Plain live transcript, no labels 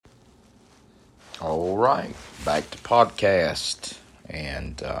All right, back to podcast,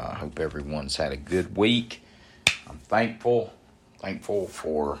 and I hope everyone's had a good week. I'm thankful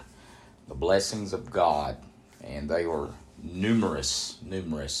for the blessings of God, and they were numerous,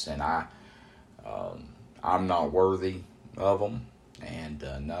 and I'm not worthy of them, and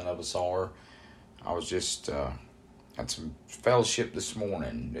none of us are. I was just had some fellowship this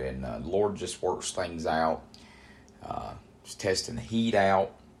morning, and the Lord just works things out. Was testing the heat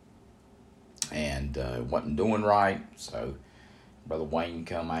out, and wasn't doing right, so Brother Wayne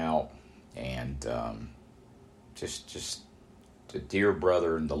come out, and just a dear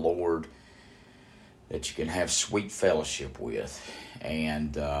brother in the Lord that you can have sweet fellowship with,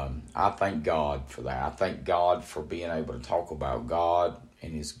 and I thank God for that. I thank God for being able to talk about God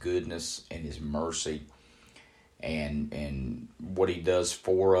and His goodness and His mercy, and what He does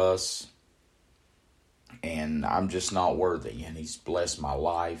for us, and I'm just not worthy, and He's blessed my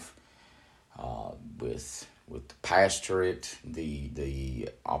life. With the pastorate, the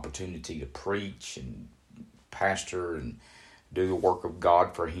opportunity to preach and pastor and do the work of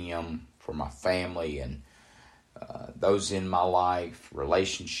God for Him, for my family, and those in my life,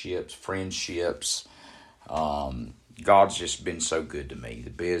 relationships, friendships. God's just been so good to me.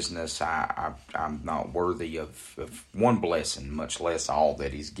 The business, I'm not worthy of one blessing, much less all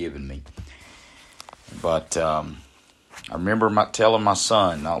that He's given me. But I remember telling my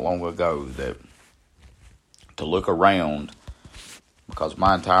son not long ago that to look around, because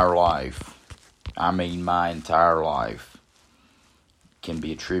my entire life can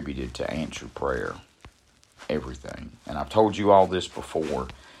be attributed to answered prayer. Everything. And I've told you all this before.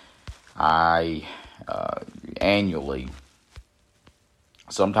 I annually,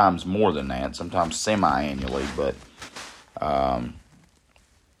 sometimes more than that, sometimes semi-annually, but at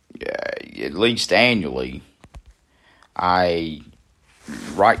least annually, I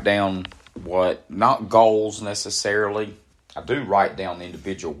write down not goals necessarily. I do write down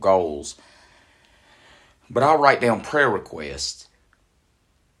individual goals, but I'll write down prayer requests.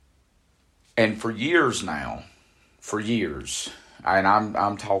 And for years now, and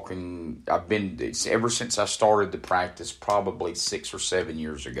I'm talking, it's ever since I started the practice, probably 6 or 7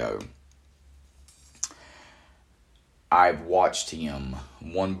 years ago, I've watched Him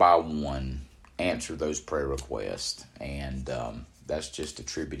one by one answer those prayer requests, and that's just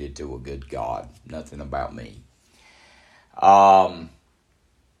attributed to a good God, nothing about me.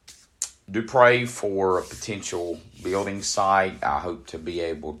 Do pray for a potential building site. I hope to be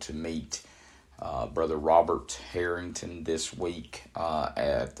able to meet Brother Robert Harrington this week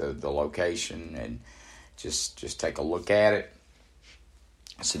at the location and just take a look at it.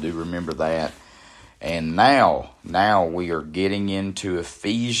 So do remember that. And now we are getting into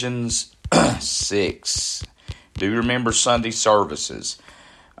Ephesians 6. Do remember Sunday services.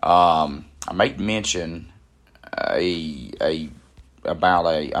 I made mention I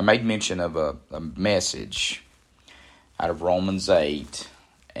made mention of a message out of Romans 8,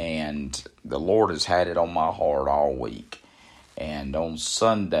 and the Lord has had it on my heart all week. And on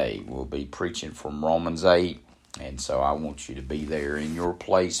Sunday we'll be preaching from Romans 8, and so I want you to be there in your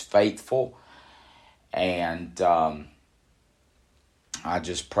place, faithful. And I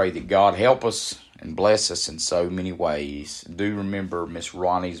just pray that God help us and bless us in so many ways. Do remember Miss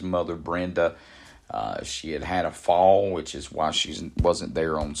Ronnie's mother, Brenda. She had a fall, which is why she wasn't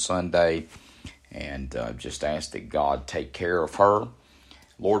there on Sunday. And just ask that God take care of her.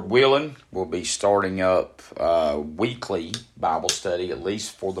 Lord willing, we'll be starting up weekly Bible study, at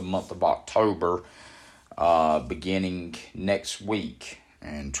least for the month of October, beginning next week,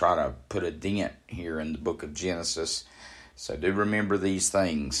 and try to put a dent here in the book of Genesis. So do remember these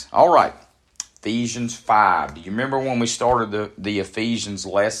things. All right, Ephesians 5. Do you remember when we started the Ephesians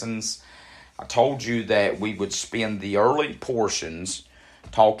lessons? I told you that we would spend the early portions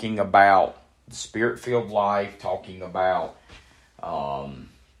talking about the Spirit-filled life, talking about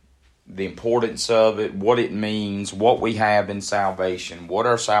the importance of it, what it means, what we have in salvation, what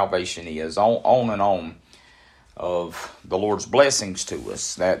our salvation is, on and on of the Lord's blessings to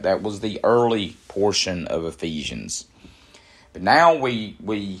us. That was the early portion of Ephesians. But now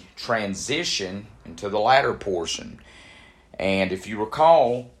we transition into the latter portion. And if you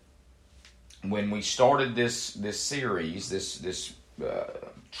recall, when we started this series, this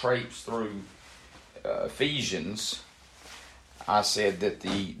traipse through Ephesians, I said that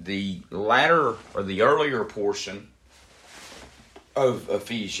the latter or the earlier portion of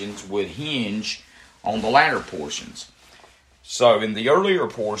Ephesians would hinge on the latter portions. So in the earlier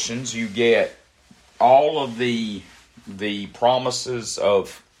portions, you get all of the promises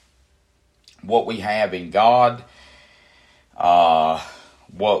of what we have in God,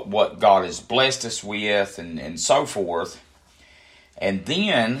 what God has blessed us with and so forth. And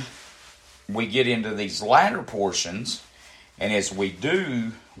then we get into these latter portions, and as we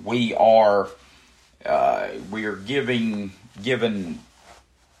do, we are given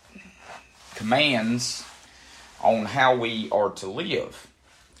commands on how we are to live.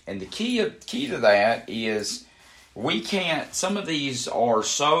 And the key to that is we can't, some of these are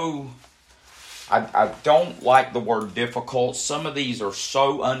so, I don't like the word difficult. Some of these are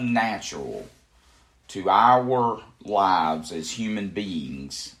so unnatural to our lives as human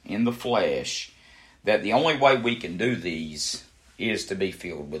beings in the flesh that the only way we can do these is to be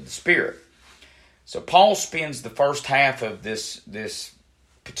filled with the Spirit. So Paul spends the first half of this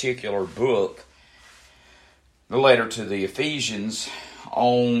particular book, the letter to the Ephesians,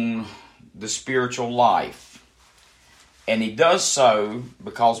 on the spiritual life. And he does so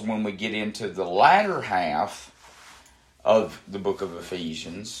because when we get into the latter half of the book of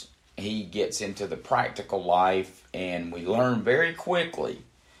Ephesians, he gets into the practical life, and we learn very quickly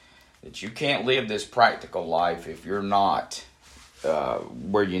that you can't live this practical life if you're not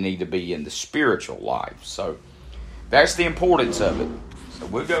where you need to be in the spiritual life. So that's the importance of it. So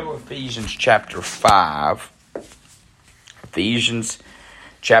we'll go to Ephesians chapter 5. Ephesians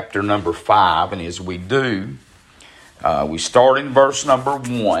chapter number 5. And as we do, we start in verse number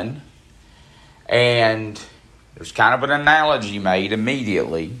 1. And there's kind of an analogy made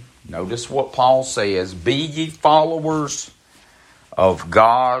immediately. Notice what Paul says. Be ye followers of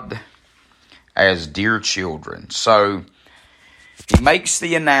God as dear children. So he makes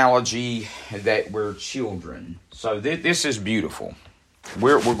the analogy that we're children. So this is beautiful.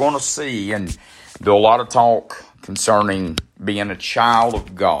 We're going to see and do a lot of talk concerning being a child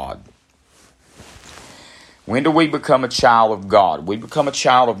of God. When do we become a child of God? We become a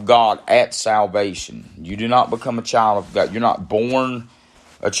child of God at salvation. You do not become a child of God. You're not born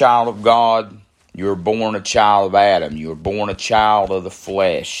a child of God. You're born a child of Adam. You're born a child of the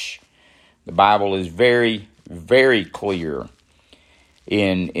flesh. The Bible is very, very clear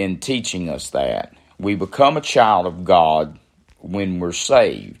in teaching us that. We become a child of God when we're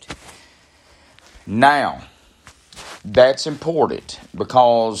saved. Now, that's important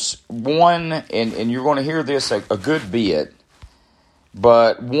because one, and you're going to hear this a good bit,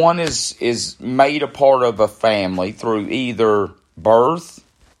 but one is made a part of a family through either birth,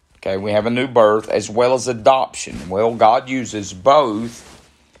 okay, we have a new birth, as well as adoption. Well, God uses both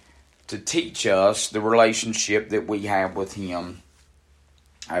to teach us the relationship that we have with Him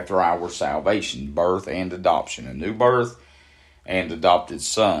after our salvation, birth and adoption, a new birth and adopted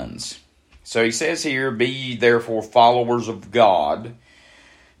sons. So he says here, be ye therefore followers of God.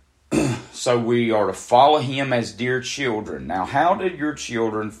 So we are to follow Him as dear children. Now, how did your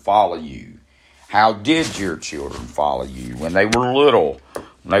children follow you? How did your children follow you when they were little,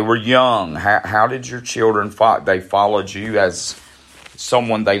 when they were young? How did your children follow? They followed you as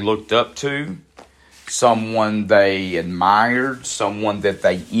someone they looked up to, someone they admired, someone that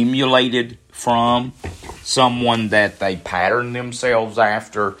they emulated from, someone that they patterned themselves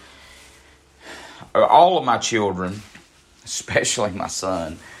after. All of my children, especially my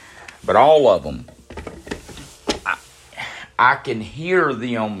son, but all of them, I can hear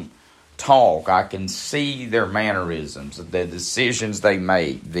them talk. I can see their mannerisms, the decisions they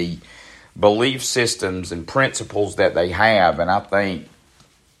make, the belief systems and principles that they have, and I think,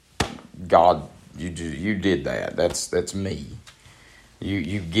 God, you did that. That's me.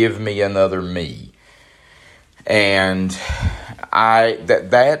 You give me another me. And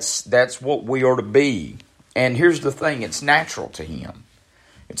that's what we are to be. And here's the thing, it's natural to Him.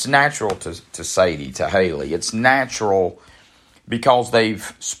 It's natural to Sadie, to Haley. It's natural because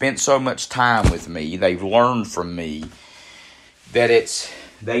they've spent so much time with me, they've learned from me, that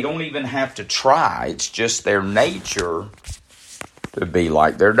they don't even have to try. It's just their nature to be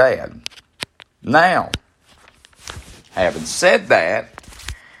like their dad. Now, having said that,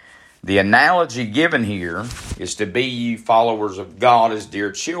 the analogy given here is to be ye followers of God as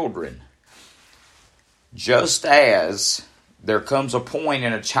dear children. Just as there comes a point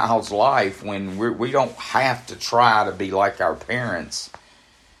in a child's life when we don't have to try to be like our parents,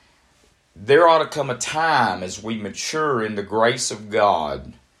 there ought to come a time as we mature in the grace of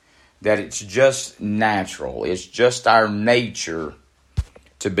God that it's just natural. It's just our nature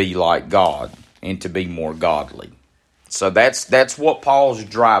to be like God and to be more godly. So that's what Paul's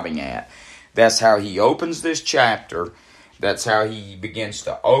driving at. That's how he opens this chapter. That's how he begins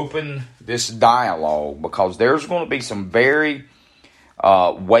to open this dialogue, because there's going to be some very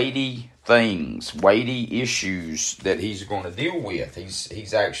weighty things, weighty issues that he's going to deal with.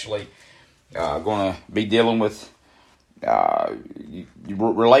 He's actually going to be dealing with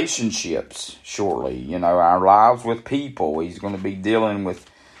relationships, surely. Our lives with people. He's going to be dealing with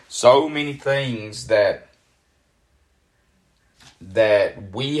so many things that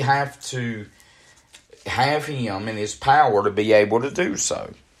we have to have Him and His power to be able to do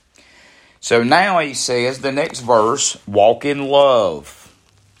so. So now he says, the next verse, walk in love,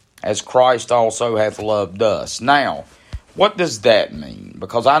 as Christ also hath loved us. Now, what does that mean?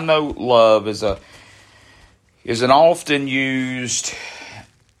 Because I know love is an often used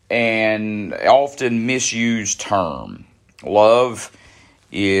and often misused term. Love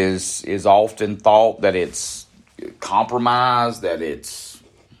is often thought that it's compromise, that it's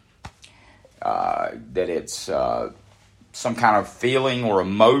some kind of feeling or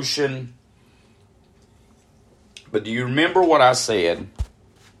emotion. But do you remember what I said?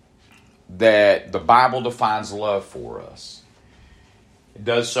 That the Bible defines love for us. It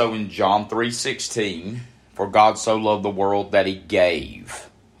does so in John 3:16. For God so loved the world that He gave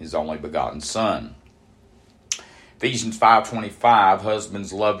His only begotten Son. Ephesians 5:25.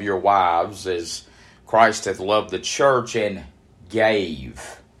 Husbands, love your wives as Christ hath loved the church and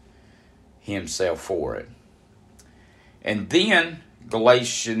gave Himself for it. And then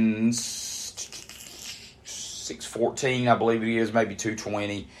Galatians 6:14, I believe it is, maybe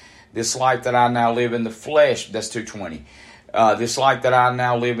 2:20. This life that I now live in the flesh, that's 2:20. This life that I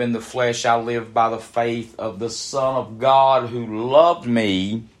now live in the flesh, I live by the faith of the Son of God who loved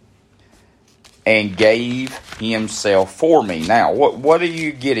me and gave Himself for me. Now, what are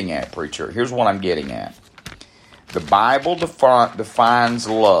you getting at, preacher? Here's what I'm getting at. The Bible defines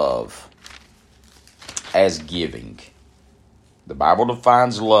love as giving. The Bible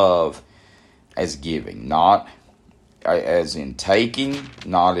defines love as giving, not as in taking,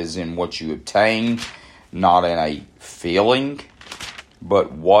 not as in what you obtain, not in a feeling,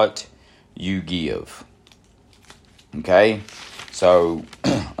 but what you give. Okay? So,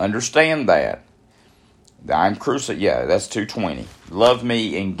 understand that. I'm crucified. Yeah, that's 2:20. Loved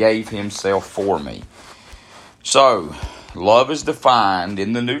me and gave Himself for me. So, love is defined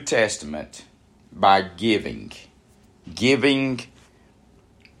in the New Testament by giving. Giving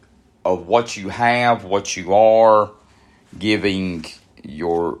of what you have, what you are, giving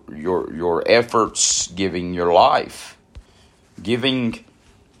your efforts, giving your life, giving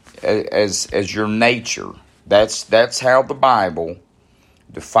as your nature. That's how the Bible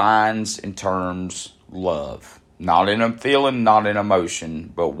defines in terms love. Not in a feeling, not in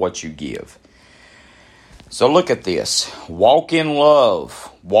emotion, but what you give. So look at this. Walk in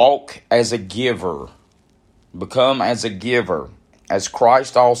love. Walk as a giver. Become as a giver. As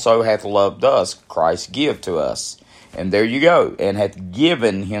Christ also hath loved us, Christ give to us. And there you go. And hath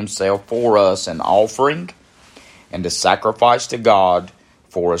given Himself for us an offering and a sacrifice to God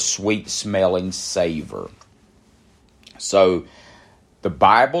for a sweet-smelling savor. So, the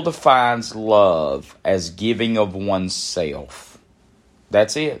Bible defines love as giving of oneself.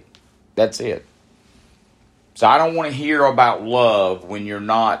 That's it. That's it. So I don't want to hear about love when you're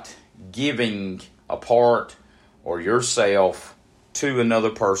not giving a part or yourself to another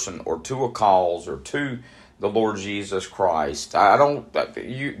person or to a cause or to the Lord Jesus Christ. I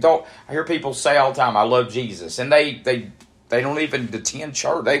hear people say all the time, I love Jesus, and they don't even attend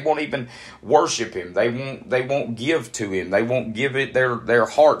church. They won't even worship Him. They won't give to Him. They won't give it their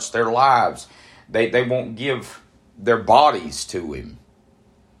hearts, their lives. They won't give their bodies to Him.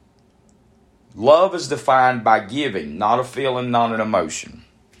 Love is defined by giving, not a feeling, not an emotion.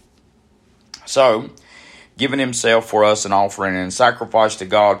 So, giving Himself for us an offering and sacrifice to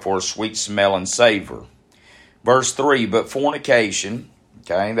God for a sweet smell and savor. Verse 3, but fornication,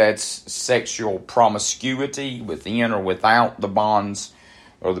 okay, that's sexual promiscuity within or without the bonds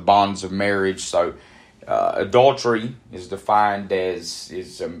or the bonds of marriage. So, adultery is defined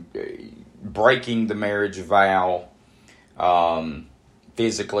as breaking the marriage vow,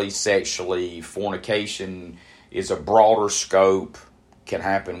 physically, sexually. Fornication is a broader scope, can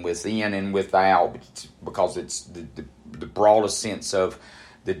happen within and without, because it's the broadest sense of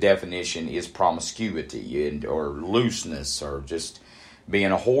the definition is promiscuity or looseness or just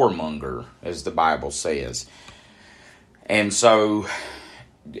being a whoremonger, as the Bible says. And so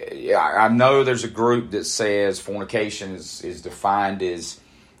I know there's a group that says fornication is defined as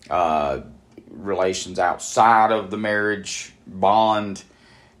relations outside of the marriage bond,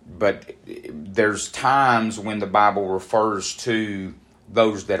 but there's times when the Bible refers to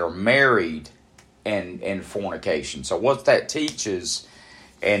those that are married and fornication. So what that teaches,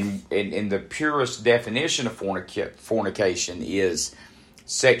 and in the purest definition of fornication, is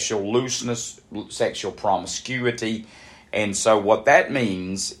sexual looseness, sexual promiscuity. And so what that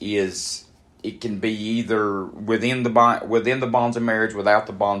means is it can be either within the bonds of marriage, without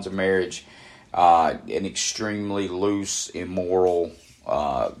the bonds of marriage, an extremely loose, immoral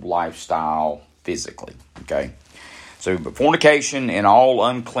lifestyle physically. Okay, so but fornication and all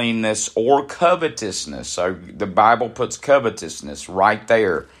uncleanness or covetousness. So the Bible puts covetousness right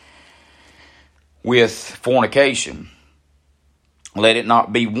there with fornication. Let it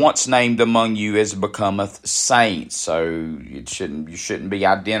not be once named among you as becometh saints. So you shouldn't be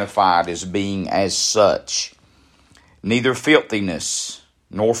identified as being as such. Neither filthiness,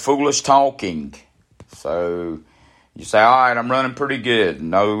 nor foolish talking. So you say, all right, I'm running pretty good.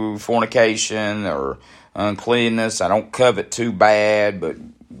 No fornication or uncleanness. I don't covet too bad, but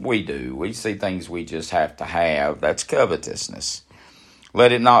we do. We see things we just have to have. That's covetousness.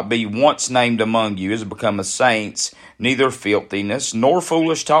 Let it not be once named among you as becometh saints, neither filthiness, nor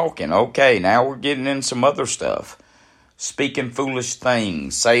foolish talking. Okay, now we're getting in some other stuff. Speaking foolish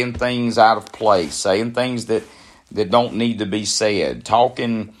things, saying things out of place, saying things that don't need to be said,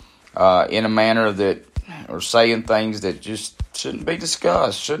 talking in a manner that, or saying things that just shouldn't be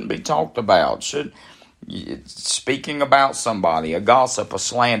discussed, shouldn't be talked about, speaking about somebody, a gossip, a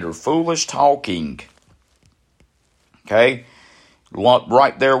slander, foolish talking. Okay?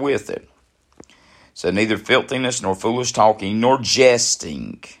 Right there with it. So neither filthiness, nor foolish talking, nor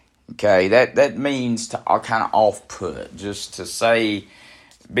jesting. Okay, that means to kind of off-put, just to say,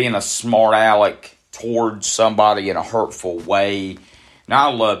 being a smart aleck towards somebody in a hurtful way. Now,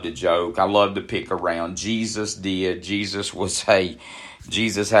 I love to joke. I love to pick around. Jesus did. Jesus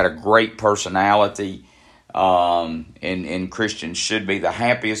had a great personality, and Christians should be the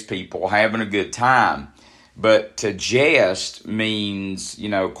happiest people, having a good time. But to jest means,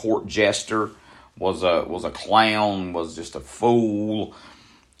 court jester was a clown, was just a fool,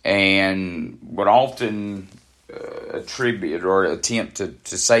 and would often attribute or attempt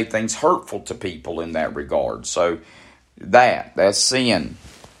to say things hurtful to people in that regard. So that's sin,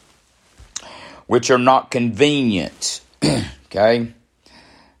 which are not convenient. Okay?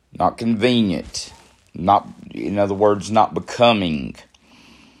 Not convenient. Not, in other words, not becoming.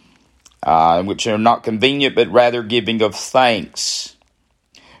 Which are not convenient, but rather giving of thanks.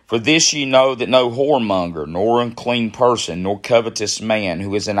 For this ye know that no whoremonger, nor unclean person, nor covetous man,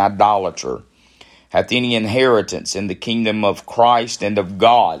 who is an idolater, hath any inheritance in the kingdom of Christ and of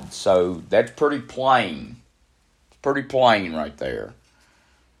God. So that's pretty plain. Pretty plain right there.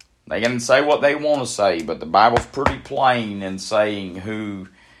 They can say what they want to say, but the Bible's pretty plain in saying who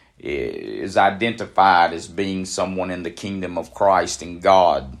is identified as being someone in the kingdom of Christ and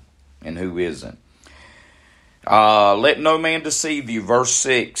God, and who isn't. Let no man deceive you, verse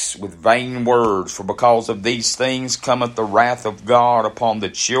 6, with vain words, for because of these things cometh the wrath of God upon the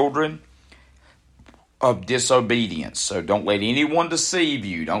children of disobedience. So don't let anyone deceive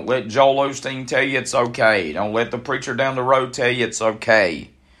you. Don't let Joel Osteen tell you it's okay. Don't let the preacher down the road tell you it's okay.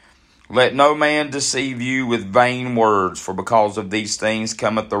 Let no man deceive you with vain words, for because of these things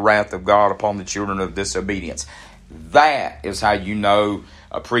cometh the wrath of God upon the children of disobedience. That is how you know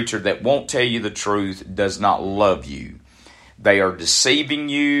a preacher that won't tell you the truth does not love you. They are deceiving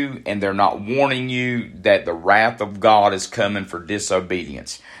you, and they're not warning you that the wrath of God is coming for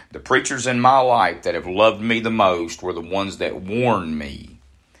disobedience. The preachers in my life that have loved me the most were the ones that warned me.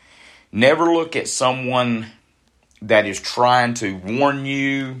 Never look at someone that is trying to warn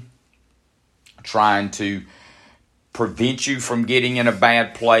you, trying to prevent you from getting in a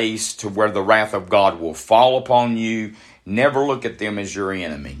bad place to where the wrath of God will fall upon you. Never look at them as your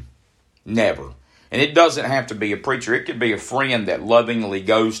enemy. Never. And it doesn't have to be a preacher. It could be a friend that lovingly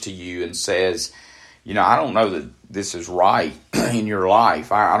goes to you and says, I don't know that this is right in your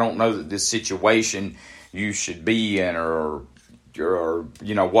life. I don't know that this situation you should be in or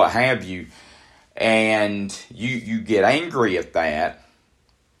what have you. And you get angry at that.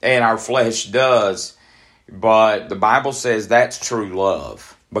 And our flesh does. But the Bible says that's true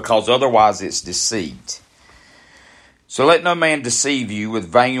love, because otherwise it's deceit. So let no man deceive you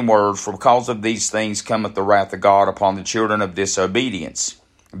with vain words, for because of these things cometh the wrath of God upon the children of disobedience.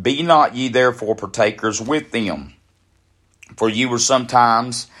 Be not ye therefore partakers with them. For ye were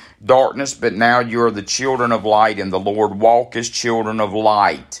sometimes darkness, but now you are the children of light, and the Lord walk as children of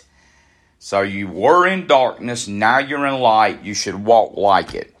light. So you were in darkness, now you're in light, you should walk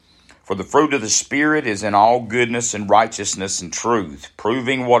like it. For the fruit of the Spirit is in all goodness and righteousness and truth,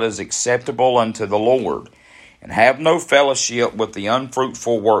 proving what is acceptable unto the Lord. And have no fellowship with the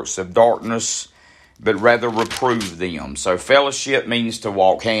unfruitful works of darkness, but rather reprove them. So fellowship means to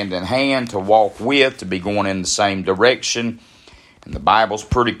walk hand in hand, to walk with, to be going in the same direction. And the Bible's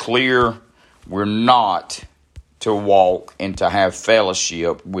pretty clear. We're not to walk and to have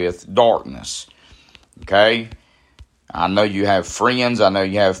fellowship with darkness. Okay? I know you have friends. I know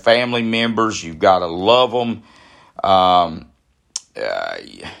you have family members. You've got to love them.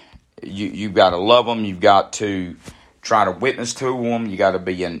 You've got to love them. You've got to try to witness to them. You got to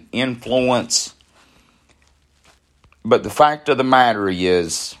be an influence. But the fact of the matter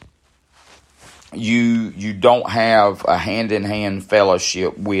is, you don't have a hand-in-hand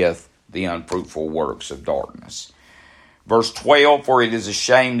fellowship with the unfruitful works of darkness. Verse 12, for it is a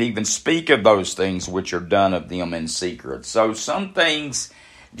shame to even speak of those things which are done of them in secret. So some things,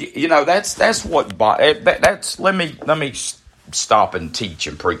 that's what, let me stop and teach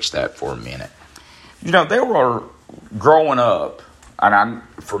and preach that for a minute. There were, growing up, and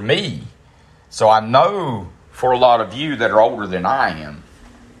for me, so I know for a lot of you that are older than I am,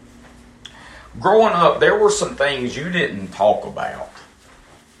 growing up, there were some things you didn't talk about.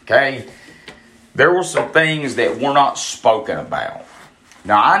 Okay? There were some things that were not spoken about.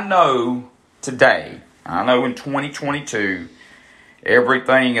 Now, I know today, I know in 2022,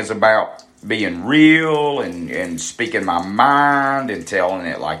 everything is about being real and speaking my mind and telling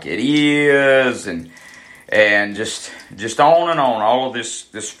it like it is and just on and on, all of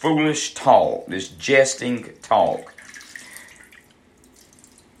this foolish talk, this jesting talk.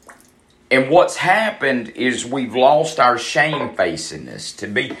 And what's happened is we've lost our shamefacedness. To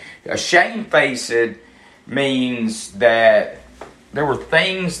be shamefaced means that there were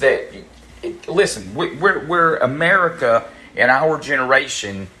things that, listen, we're America, and our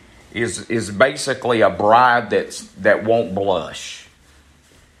generation is basically a bride that won't blush.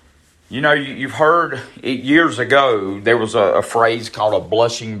 You've heard years ago there was a phrase called a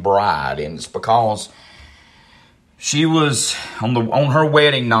blushing bride, and it's because she was on her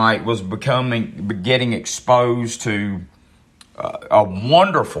wedding night was getting exposed to a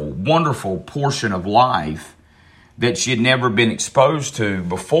wonderful, wonderful portion of life that she had never been exposed to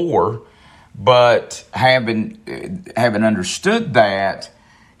before. But having understood that,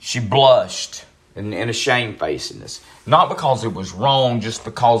 she blushed in a shamefacedness. Not because it was wrong, just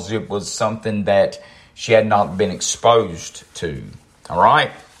because it was something that she had not been exposed to. All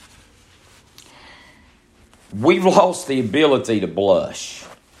right? We've lost the ability to blush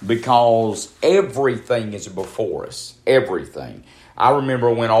because everything is before us. Everything. I remember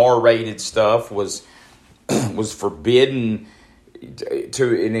when R-rated stuff was forbidden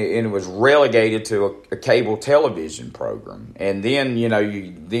and it was relegated to a cable television program. And then,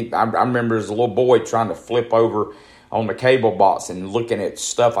 I remember as a little boy trying to flip over on the cable box and looking at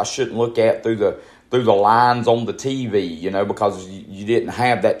stuff I shouldn't look at through the lines on the TV, because you didn't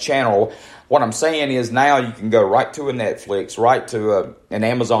have that channel. What I'm saying is now you can go right to a Netflix, right to an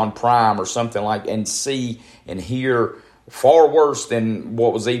Amazon Prime or something like, and see and hear far worse than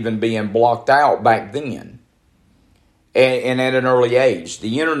what was even being blocked out back then. And at an early age,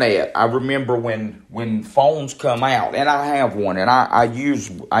 the internet. I remember when phones come out, and I have one, and I use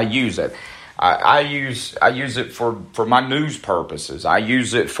it. I use it for my news purposes. I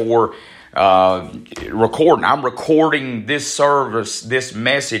use it for recording. I'm recording this service, this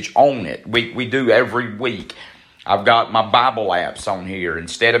message on it. We do every week. I've got my Bible apps on here.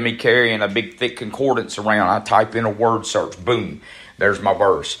 Instead of me carrying a big thick concordance around, I type in a word search. Boom, there's my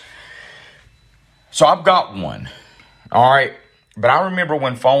verse. So I've got one. All right, but I remember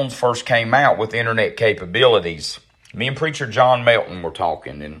when phones first came out with internet capabilities, me and Preacher John Melton were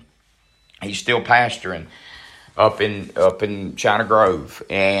talking, and he's still pastoring up in China Grove,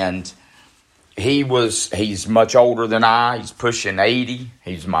 and he's much older than I. He's pushing 80.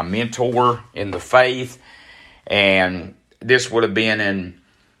 He's my mentor in the faith, and this would have been in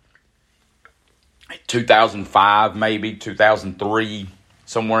 2005, maybe 2003,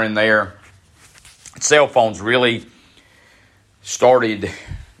 somewhere in there. Cell phones really started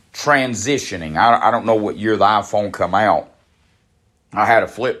transitioning. I don't know what year the iPhone come out. I had a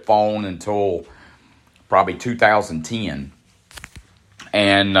flip phone until probably 2010.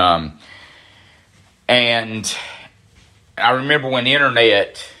 And I remember when the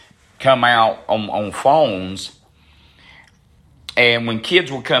internet come out on phones, and when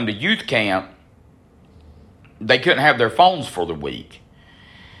kids would come to youth camp, they couldn't have their phones for the week.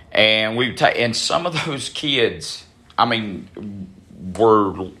 And and some of those kids,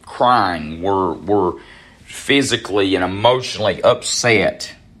 were crying, were physically and emotionally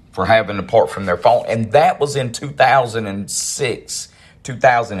upset for having to part from their phone. And that was in 2006,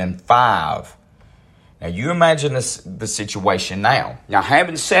 2005. Now, you imagine the situation now. Now,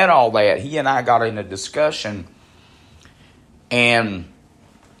 having said all that, he and I got in a discussion, and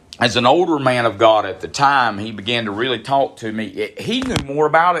as an older man of God at the time, he began to really talk to me. He knew more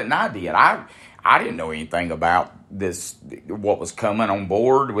about it than I did. I didn't know anything about this, what was coming on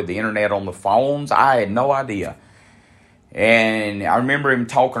board with the internet on the phones. I had no idea. And I remember him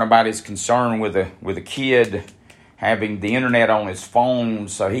talking about his concern with a kid having the internet on his phone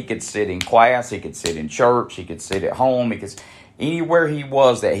so he could sit in class, he could sit in church, he could sit at home, anywhere he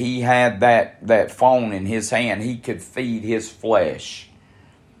was that he had that phone in his hand, he could feed his flesh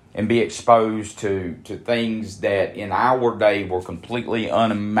and be exposed to things that in our day were completely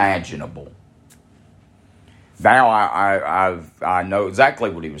unimaginable. Now I know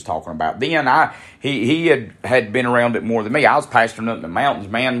exactly what he was talking about. Then he had been around it more than me. I was pastoring up in the mountains,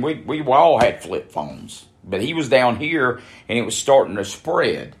 man. We all had flip phones. But he was down here, and it was starting to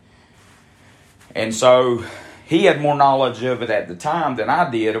spread. And so he had more knowledge of it at the time than I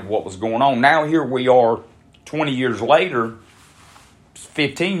did of what was going on. Now here we are 20 years later,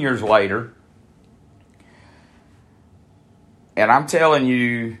 15 years later, and I'm telling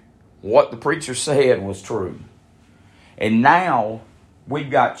you what the preacher said was true. And now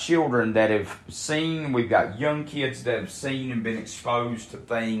we've got children that have seen, we've got young kids that have seen and been exposed to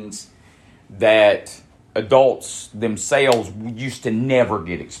things that adults themselves used to never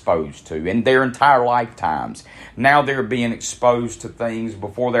get exposed to in their entire lifetimes. Now they're being exposed to things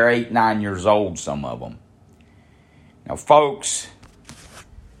before they're 8, 9 years old, some of them. Now, folks,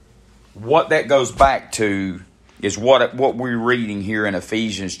 what that goes back to is what we're reading here in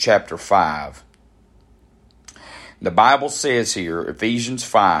Ephesians chapter 5. The Bible says here, Ephesians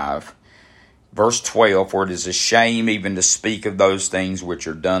 5, verse 12, for it is a shame even to speak of those things which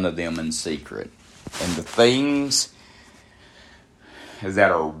are done of them in secret. And the things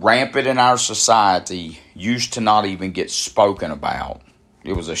that are rampant in our society used to not even get spoken about.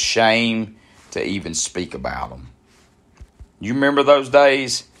 It was a shame to even speak about them. You remember those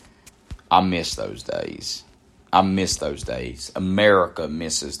days? I miss those days. I miss those days. America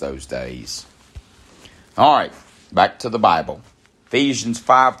misses those days. All right, back to the Bible. Ephesians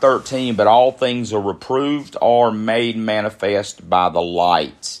 5:13, but all things are reproved or made manifest by the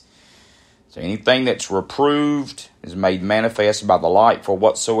light. So anything that's reproved is made manifest by the light, for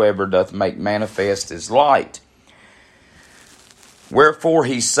whatsoever doth make manifest is light. Wherefore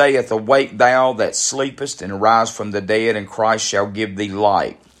he saith, awake thou that sleepest, and arise from the dead, and Christ shall give thee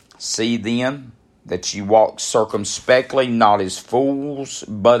light. See then that ye walk circumspectly, not as fools,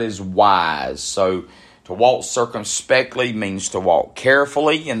 but as wise. So to walk circumspectly means to walk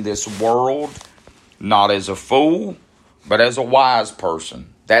carefully in this world, not as a fool, but as a wise person.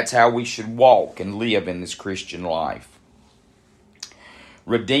 That's how we should walk and live in this Christian life.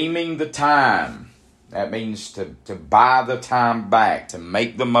 Redeeming the time. That means to buy the time back, to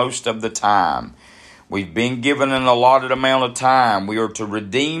make the most of the time. We've been given an allotted amount of time. We are to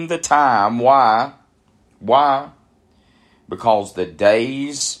redeem the time. Why? Why? Because the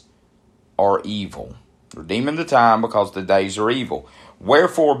days are evil. Redeeming the time because the days are evil.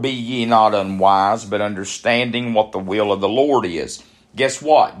 Wherefore be ye not unwise, but understanding what the will of the Lord is. Guess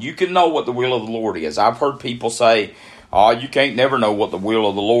what? You can know what the will of the Lord is. I've heard people say, oh, you can't never know what the will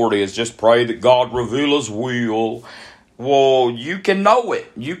of the Lord is. Just pray that God reveal His will. Well, you can know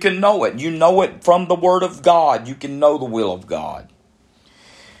it. You can know it. You know it from the Word of God. You can know the will of God.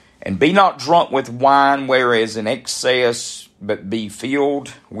 And be not drunk with wine, whereas in excess, but be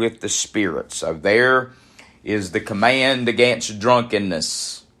filled with the Spirit. So there is the command against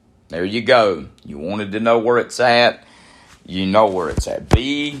drunkenness. There you go. You wanted to know where it's at. You know where it's at.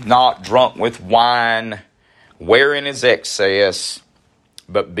 Be not drunk with wine, wherein is excess,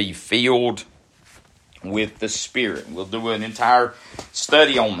 but be filled with the Spirit. We'll do an entire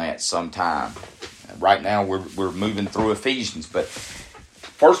study on that sometime. Right now we're moving through Ephesians, but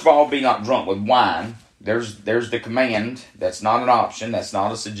first of all, be not drunk with wine. There's the command. That's not an option. That's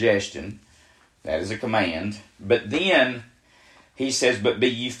not a suggestion. That is a command. But then he says, but be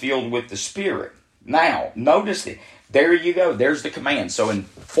ye filled with the Spirit. Now, notice it. There you go. There's the command. So in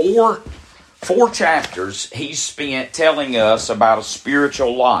four chapters, he's spent telling us about a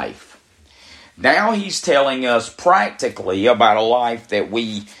spiritual life. Now he's telling us practically about a life that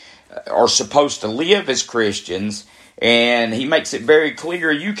we are supposed to live as Christians. And he makes it very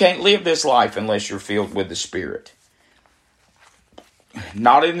clear you can't live this life unless you're filled with the Spirit.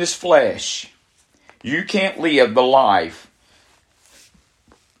 Not in this flesh. You can't live the life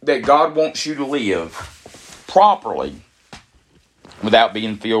that God wants you to live properly without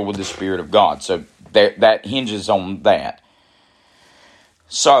being filled with the Spirit of God. So that hinges on that.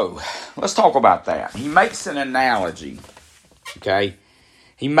 So let's talk about that. He makes an analogy. Okay?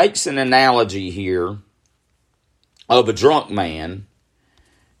 He makes an analogy here of a drunk man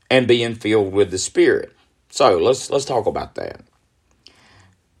and being filled with the Spirit. So let's talk about that.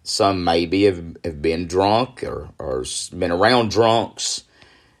 Some maybe have been drunk or been around drunks.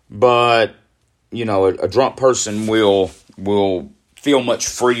 But, a drunk person will feel much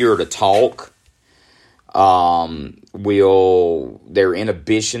freer to talk. Their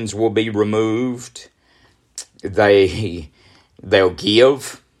inhibitions will be removed. They'll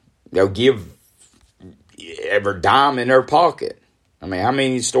give every dime in their pocket. I mean, how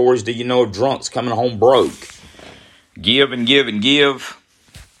many stories do you know of drunks coming home broke? Give and give and give.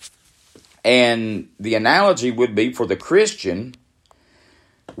 And the analogy would be for the Christian,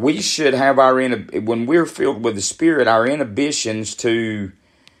 we should have when we're filled with the Spirit, our inhibitions to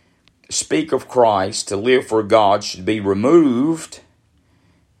speak of Christ, to live for God, should be removed.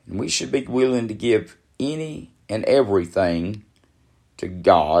 And we should be willing to give any and everything to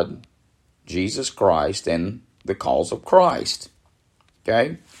God, Jesus Christ, and the cause of Christ.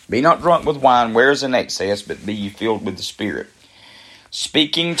 Okay? Be not drunk with wine, whereas in excess, but be ye filled with the Spirit.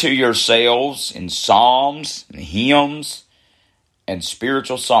 Speaking to yourselves in psalms and hymns and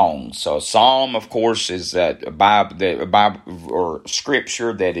spiritual songs. So a psalm, of course, is a Bible or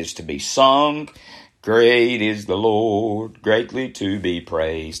scripture that is to be sung. Great is the Lord, greatly to be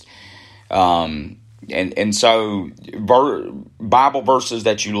praised. And so Bible verses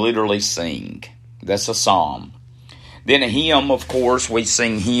that you literally sing. That's a psalm. Then a hymn, of course, we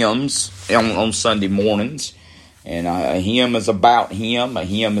sing hymns on Sunday mornings. And a hymn is about Him. A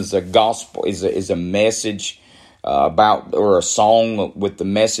hymn is a gospel, is a message about, or a song with the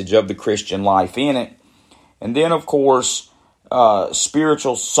message of the Christian life in it. And then, of course,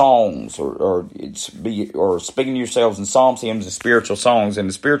 spiritual songs, or speaking to yourselves in psalms, hymns, and spiritual songs. And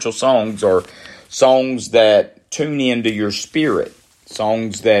the spiritual songs are songs that tune into your spirit,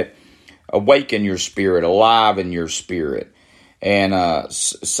 songs that awaken your spirit, alive in your spirit. And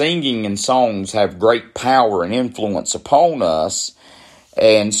singing and songs have great power and influence upon us.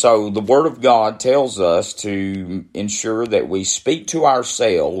 And so the Word of God tells us to ensure that we speak to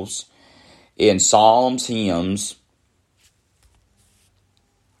ourselves in psalms, hymns,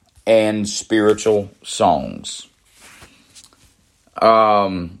 and spiritual songs.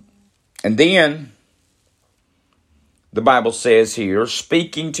 And then the Bible says here,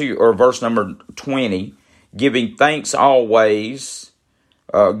 verse number 20, giving thanks always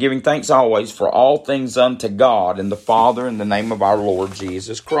for all things unto God and the Father in the name of our Lord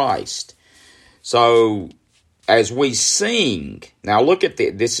Jesus Christ. So, as we sing, now look at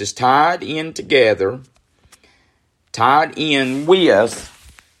this. This is tied in together, tied in with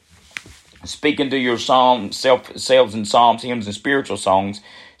speaking to yourselves in psalms, hymns, and spiritual songs,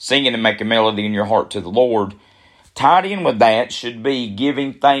 singing and making melody in your heart to the Lord. Tied in with that should be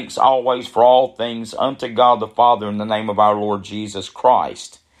giving thanks always for all things unto God the Father in the name of our Lord Jesus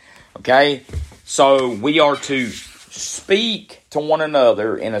Christ. Okay? So we are to speak to one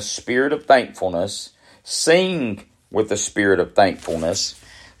another in a spirit of thankfulness, sing with the spirit of thankfulness,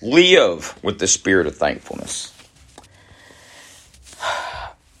 live with the spirit of thankfulness.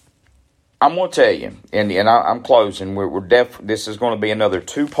 I'm going to tell you, and I'm closing. This is going to be another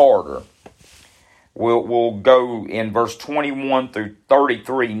two-parter. We'll go in verse 21 through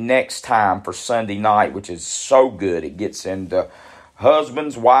 33 next time for Sunday night, which is so good. It gets into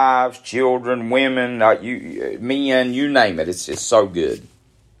husbands, wives, children, women, men, you name it. It's so good.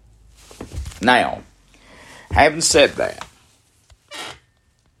 Now, having said that,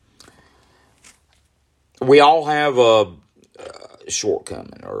 we all have a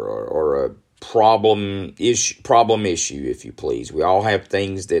shortcoming or a problem issue, if you please. We all have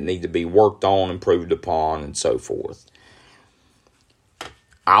things that need to be worked on, improved upon, and so forth.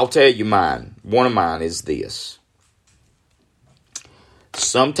 I'll tell you mine. One of mine is this.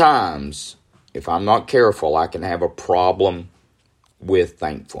 Sometimes, if I'm not careful, I can have a problem with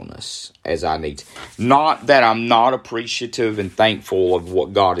thankfulness as I need to. Not that I'm not appreciative and thankful of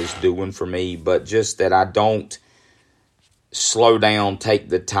what God is doing for me, but just that I don't slow down, take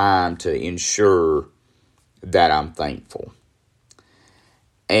the time to ensure that I'm thankful.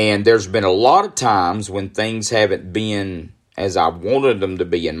 And there's been a lot of times when things haven't been as I wanted them to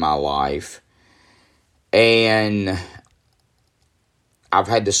be in my life, and I've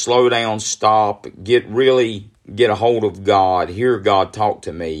had to slow down, stop, get a hold of God, hear God talk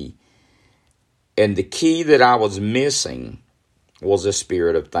to me. And the key that I was missing was a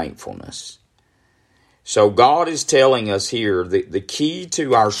spirit of thankfulness. So God is telling us here that the key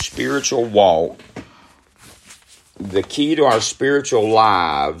to our spiritual walk, the key to our spiritual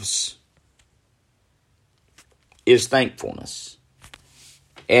lives is thankfulness.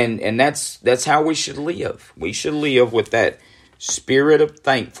 And that's how we should live. We should live with that spirit of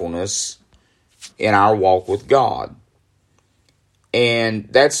thankfulness in our walk with God. And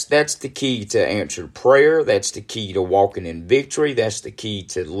that's the key to answered prayer. That's the key to walking in victory. That's the key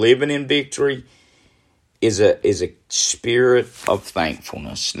to living in victory, is a spirit of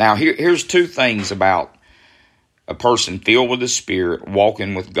thankfulness. Now, here's two things about a person filled with the Spirit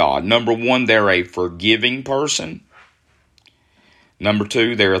walking with God. Number one, they're a forgiving person. Number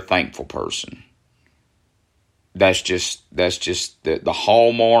two, they're a thankful person. That's just the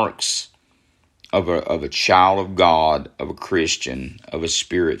hallmarks of a child of God, of a Christian, of a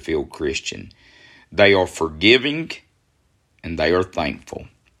Spirit-filled Christian. They are forgiving and they are thankful.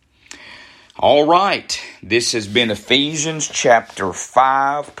 All right, this has been Ephesians chapter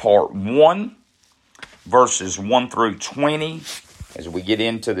 5, part 1, verses 1 through 20. As we get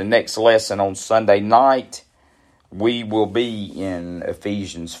into the next lesson on Sunday night, we will be in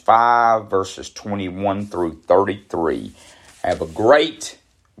Ephesians 5, verses 21 through 33. Have a great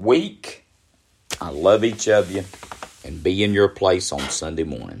week. I love each of you, and be in your place on Sunday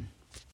morning.